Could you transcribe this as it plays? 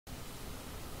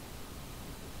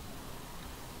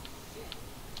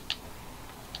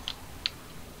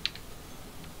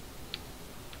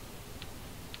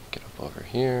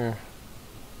here.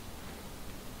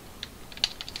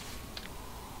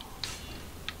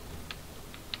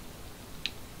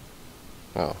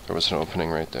 Oh, there was an opening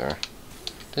right there.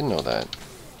 Didn't know that.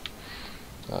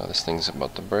 This thing's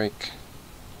about to break.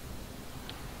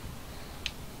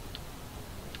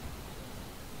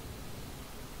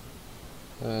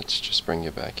 Let's just bring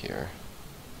you back here.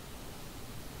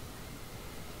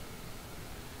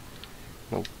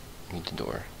 Nope, need the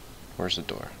door. Where's the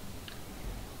door?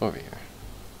 Over here.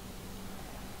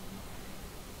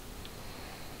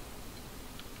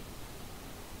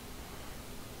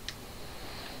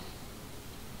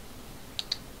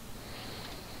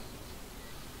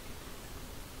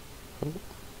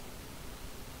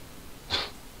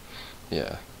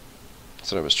 Yeah,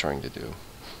 that's what I was trying to do.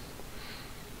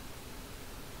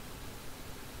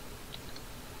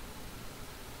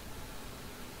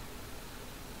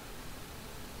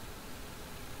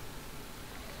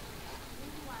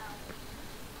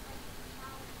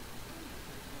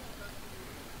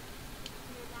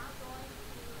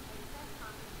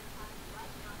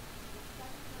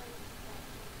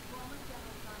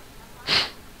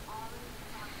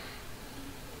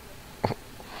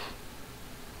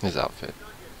 His outfit.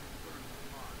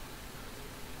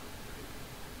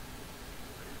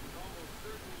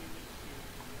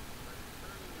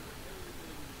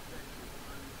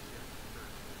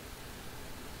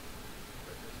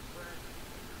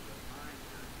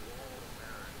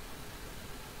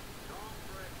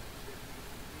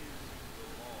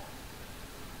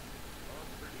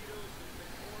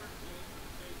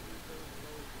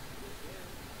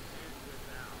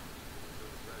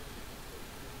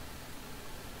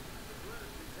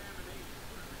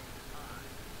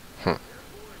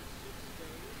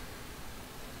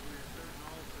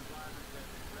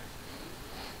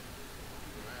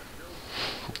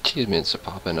 Achievements are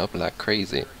popping up like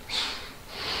crazy.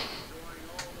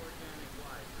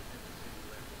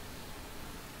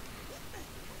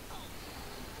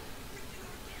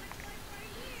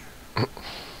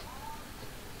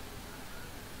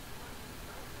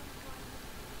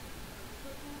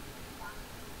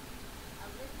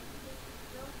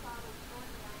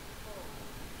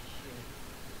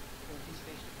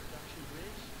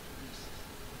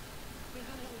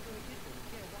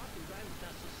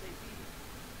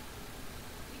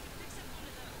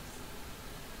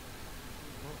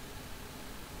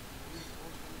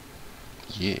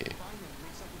 Yeah.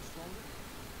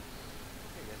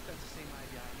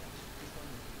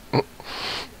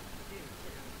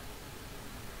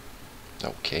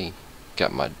 Okay,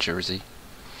 got my jersey.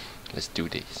 Let's do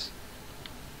this.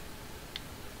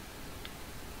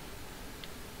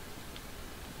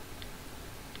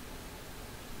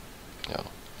 No,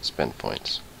 spend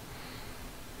points.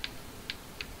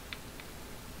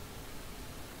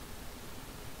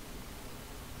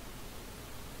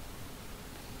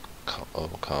 Oh,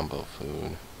 combo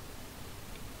food.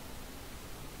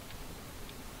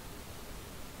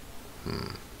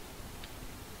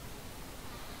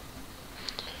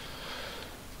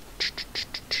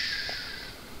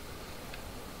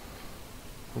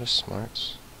 What is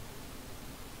smarts?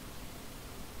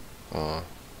 Oh.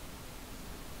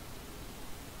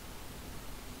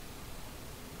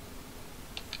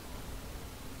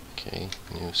 Okay,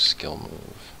 new skill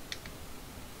move.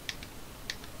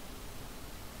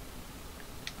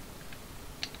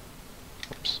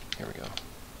 Oops, here we go.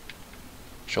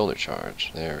 Shoulder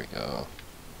charge, there we go.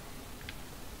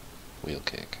 Wheel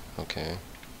kick, okay.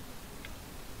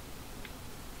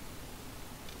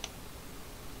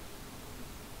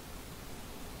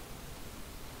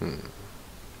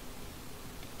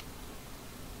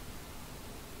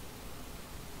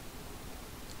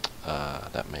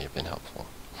 That may have been helpful.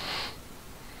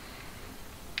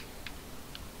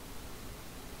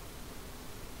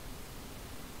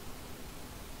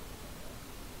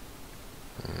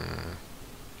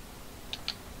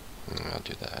 I'll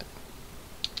do that.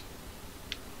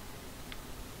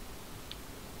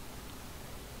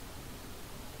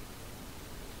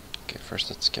 Okay, first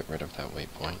let's get rid of that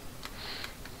waypoint.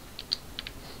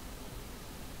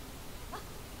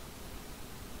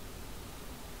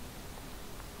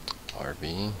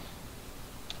 RB.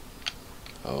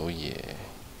 Oh yeah.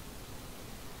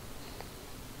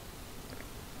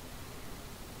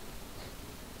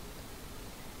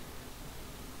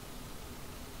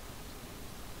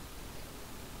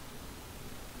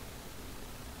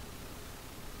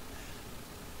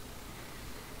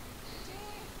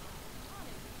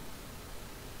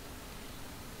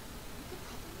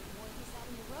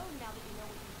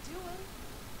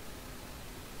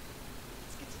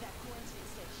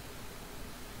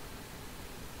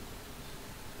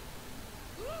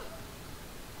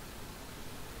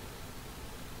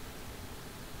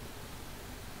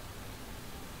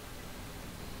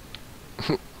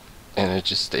 And it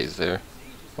just stays there.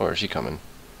 Or is she coming?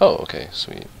 Oh, okay,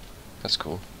 sweet. That's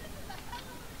cool.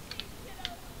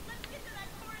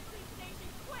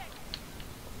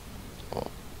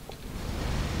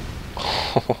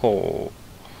 Oh,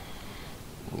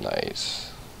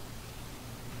 nice.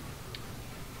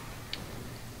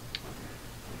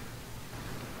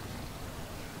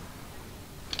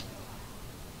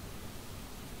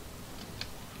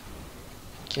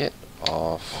 Get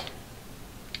off.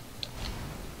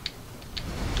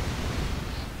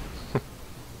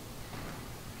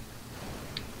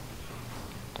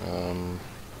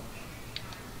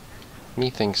 Me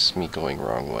thinks me going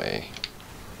wrong way.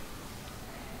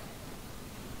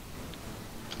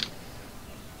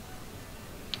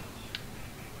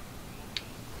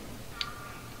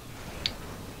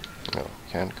 No,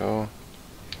 can't go.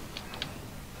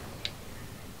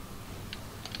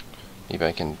 Maybe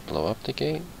I can blow up the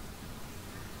gate?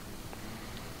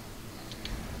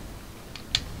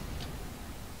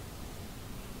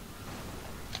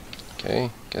 Okay,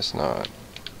 guess not.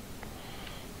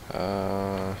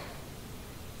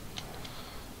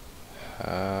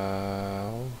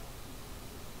 How?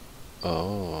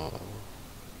 Oh.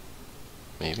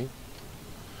 Maybe?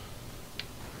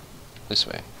 This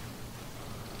way.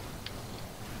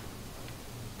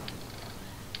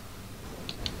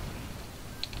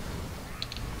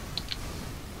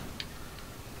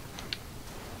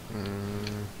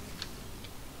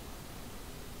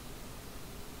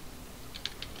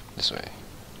 This way.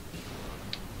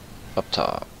 Up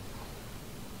top.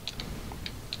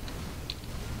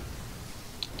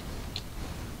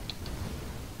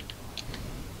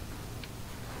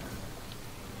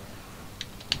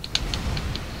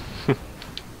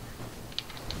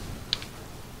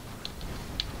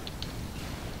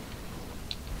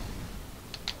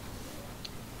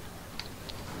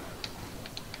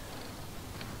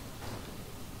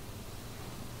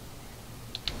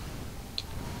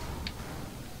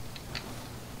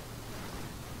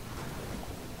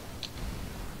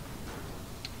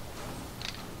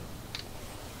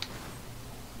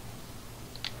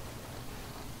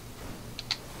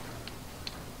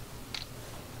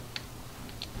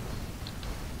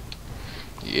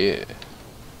 Yeah.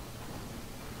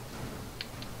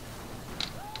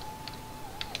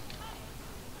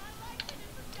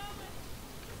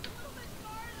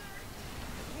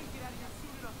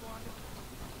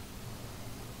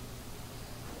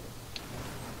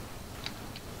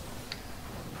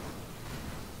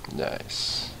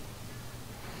 Nice.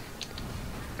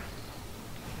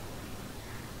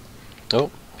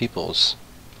 Oh, peoples.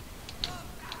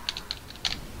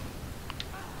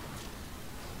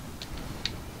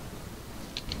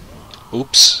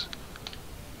 Oops.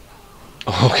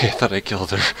 Okay, I thought I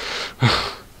killed her.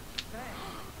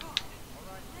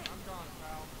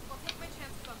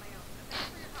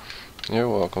 You're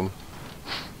welcome.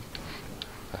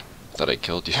 I thought I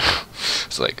killed you.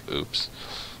 It's like, oops.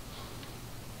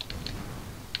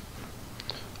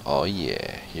 Oh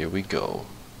yeah, here we go.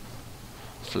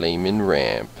 Flaming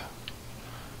ramp.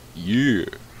 Yeah.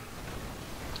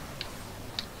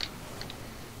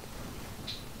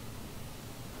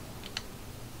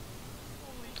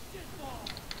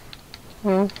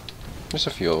 There's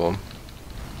a few of them.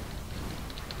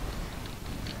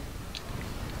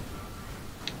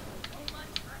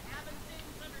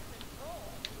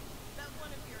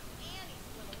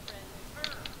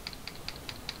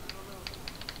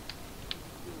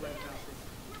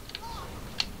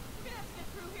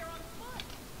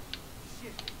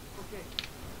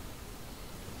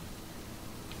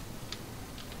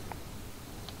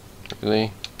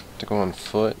 Really? To go on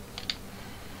foot?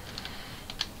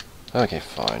 Okay,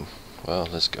 fine. Well,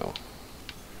 let's go.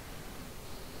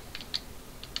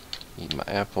 Eat my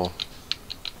apple.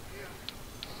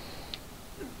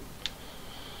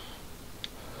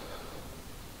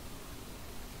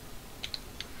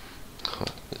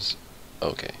 This,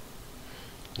 okay.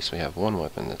 At least we have one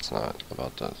weapon that's not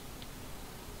about to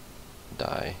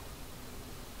die.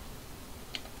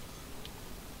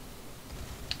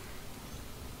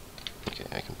 Okay,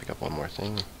 I can pick up one more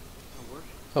thing.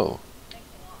 Oh.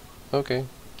 Okay.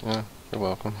 Yeah, you're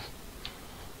welcome.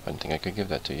 I didn't think I could give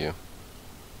that to you.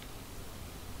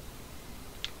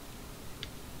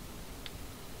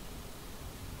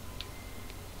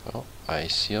 Oh, I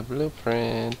see a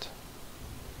blueprint.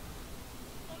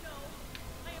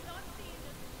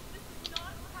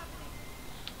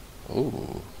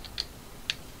 Ooh.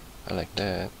 I like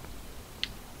that.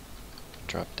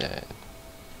 Drop that.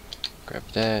 Grab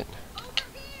that.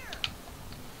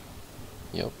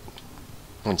 Yup.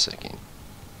 1 second.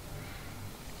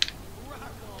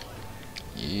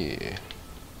 Yeah.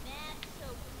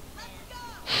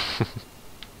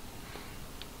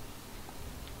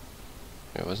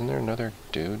 Wait, wasn't there another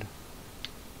dude?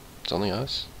 It's only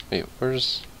us? Wait,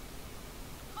 where's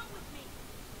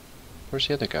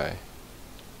the other guy?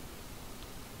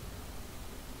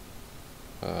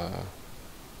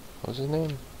 What was his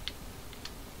name?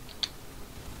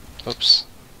 Oops.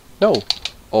 No!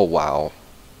 Oh, wow.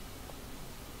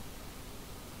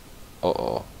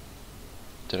 Uh-oh.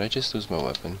 Did I just lose my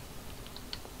weapon?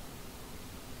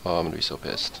 Oh, I'm gonna be so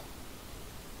pissed.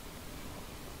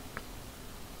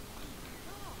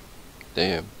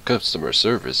 Damn, customer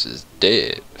service is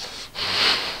dead.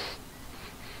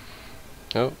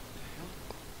 Oh,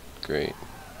 great.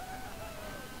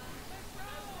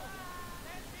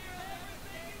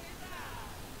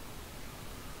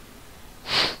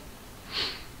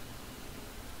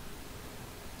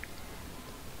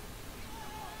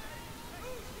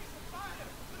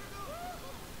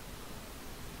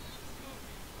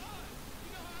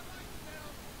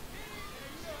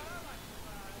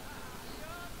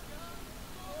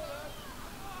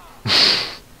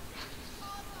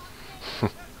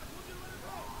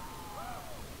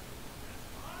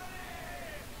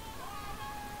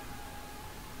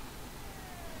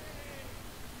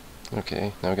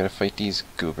 Okay, now I gotta fight these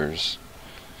goobers.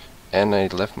 And I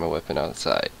left my weapon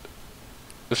outside.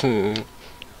 I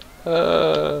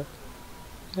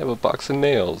have a box of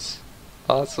nails.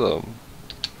 Awesome.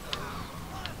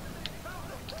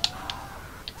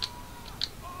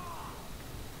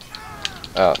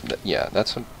 Yeah,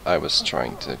 that's what I was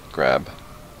trying to grab.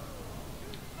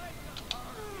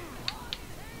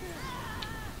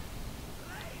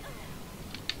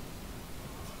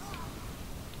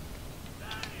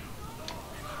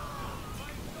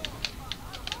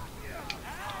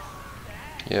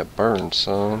 Yeah, burn,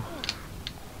 son.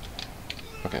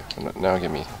 Okay, now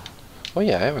give me... Oh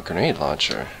yeah, I have a grenade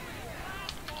launcher.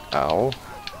 Ow.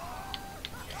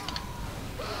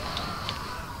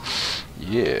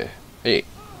 Yeah. Hey.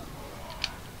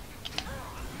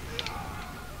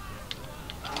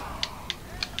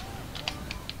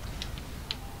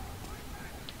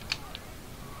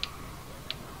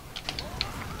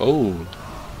 Oh.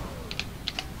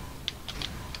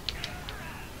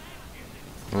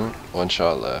 One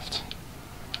shot left.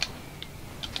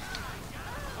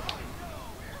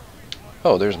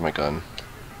 Oh, there's my gun.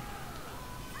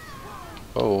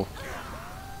 Oh.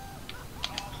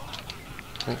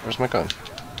 Wait, where's my gun?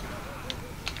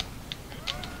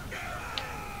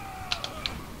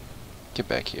 Get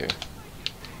back here.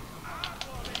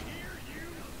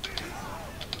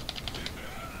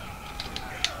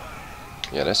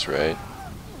 Yeah, that's right.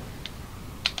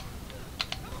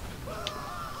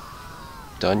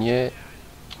 Done yet?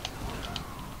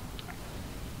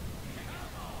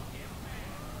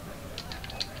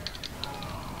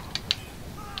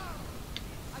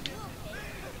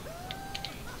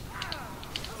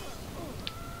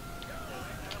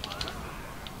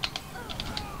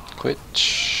 Quit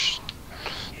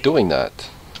doing that.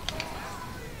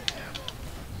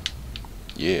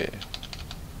 Yeah.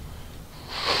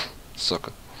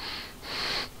 Sucker.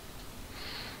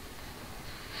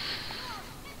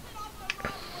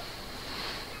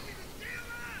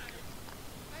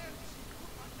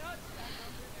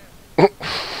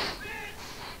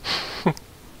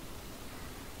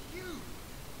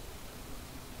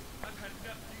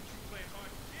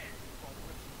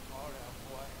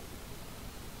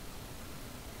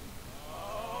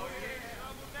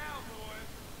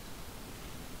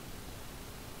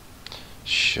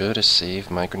 Should have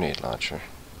saved my grenade launcher.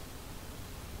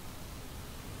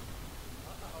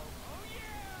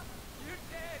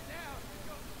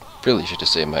 Really should have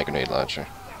saved my grenade launcher.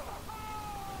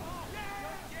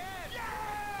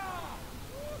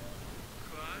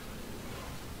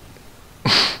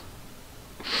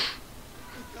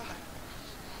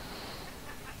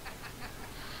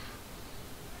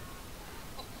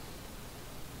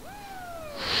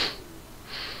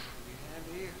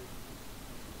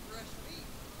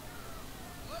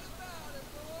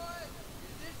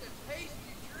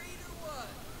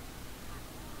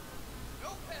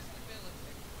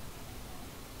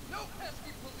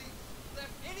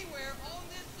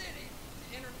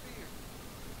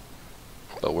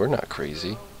 But we're not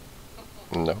crazy.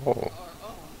 No.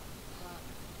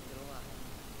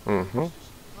 Mm-hmm.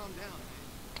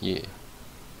 Yeah.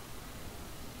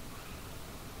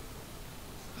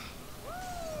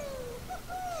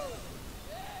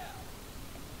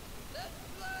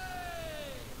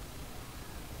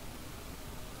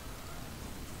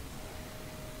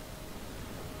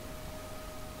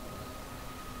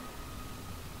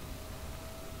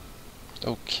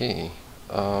 Okay.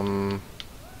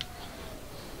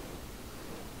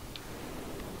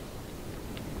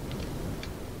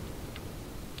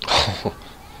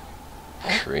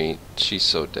 Great. She's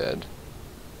so dead.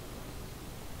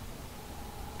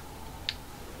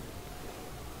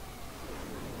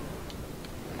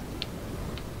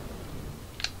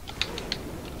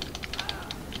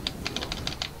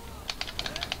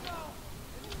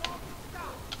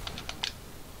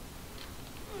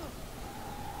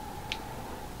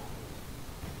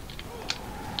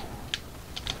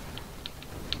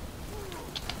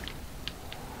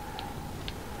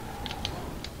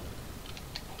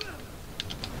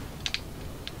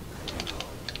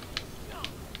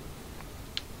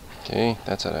 Okay,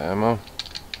 that's out of ammo.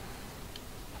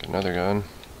 Get another gun.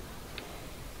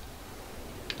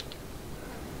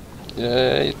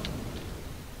 Yay!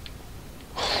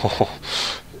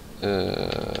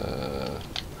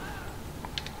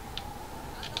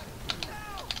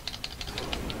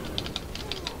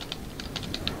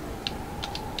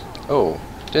 Oh,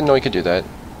 didn't know he could do that.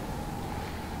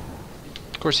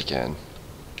 Of course he can.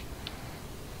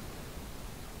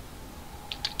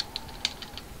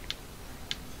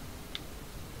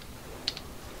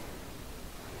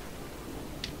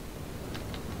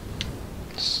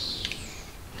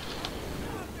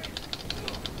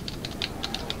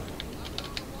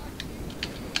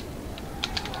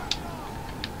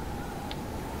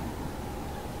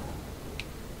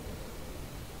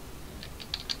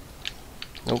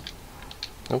 Nope.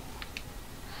 Nope.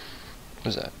 What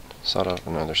is that? Sawed off,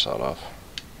 another sawed off.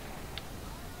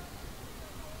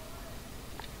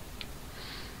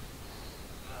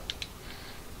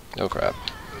 Oh crap.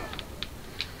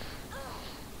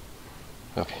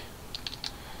 Okay.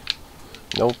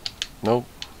 Nope. Nope.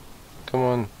 Come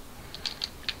on.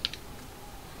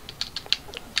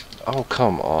 Oh,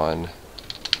 come on.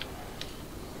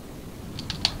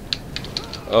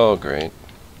 Oh, great.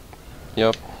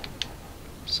 Yep.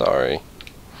 Sorry.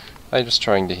 I'm just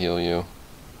trying to heal you.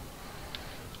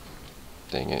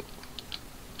 Dang it.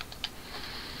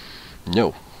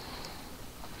 No.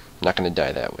 Not gonna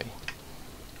die that way.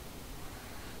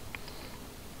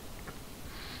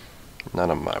 Not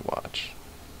on my watch.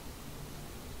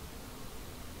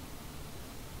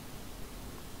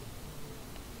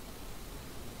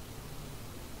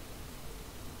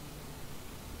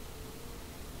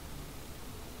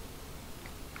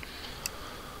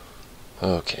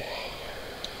 Okay.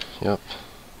 Yep.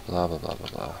 Blah blah blah blah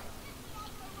blah.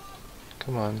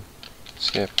 Come on.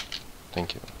 Skip.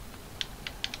 Thank you.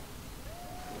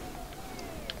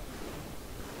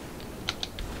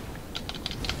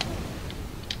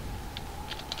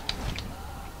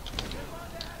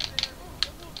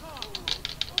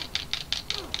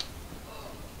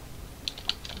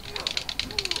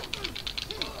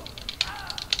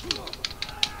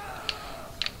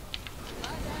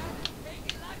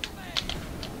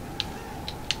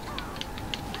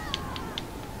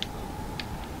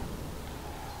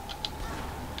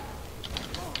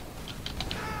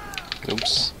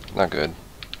 Oops, not good.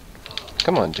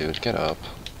 Come on, dude, get up.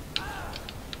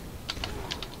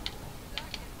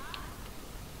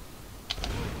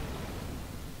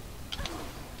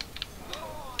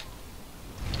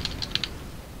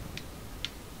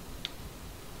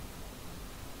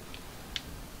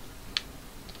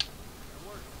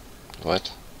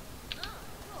 What?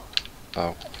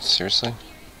 Oh, seriously?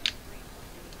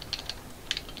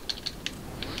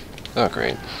 Oh,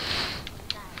 great.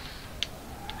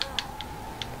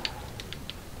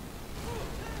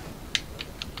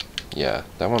 Yeah,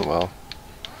 that went well.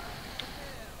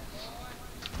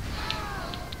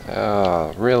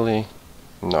 Ah, really?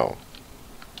 No.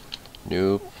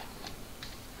 Nope.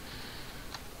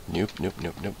 Nope, nope,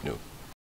 nope, nope, nope.